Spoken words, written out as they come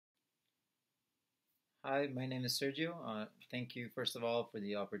Hi, my name is Sergio. Thank you, first of all, for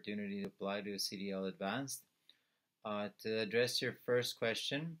the opportunity to apply to CDL Advanced. To address your first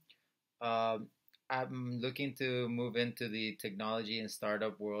question, um, I'm looking to move into the technology and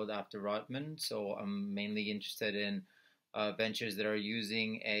startup world after Rotman, so I'm mainly interested in ventures that are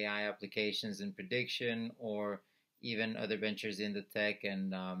using AI applications in prediction or even other ventures in the tech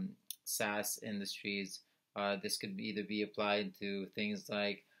and SaaS industries. This could either be applied to things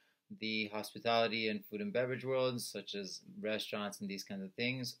like the hospitality and food and beverage worlds, such as restaurants and these kinds of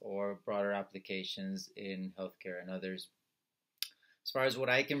things, or broader applications in healthcare and others. As far as what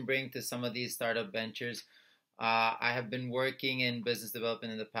I can bring to some of these startup ventures, I have been working in business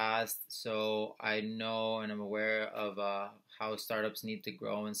development in the past, so I know and I'm aware of how startups need to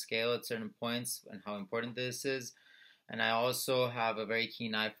grow and scale at certain points and how important this is. And I also have a very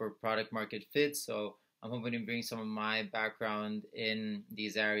keen eye for product market fit, so I'm hoping to bring some of my background in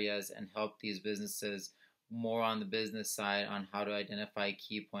these areas and help these businesses more on the business side on how to identify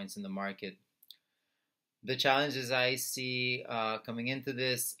key points in the market. The challenges I see coming into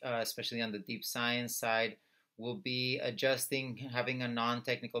this, especially on the deep science side, will be adjusting. Having a non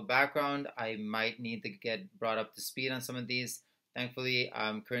technical background, I might need to get brought up to speed on some of these. Thankfully,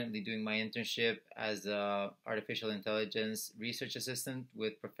 I'm currently doing my internship as a artificial intelligence research assistant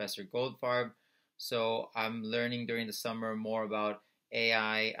with Professor Goldfarb. So I'm learning during the summer more about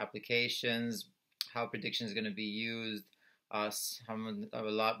AI applications, how prediction is going to be used, a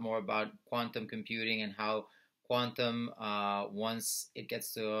lot more about quantum computing and how quantum, once it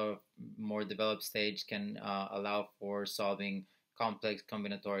gets to a more developed stage, can allow for solving complex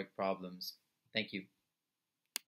combinatoric problems. Thank you.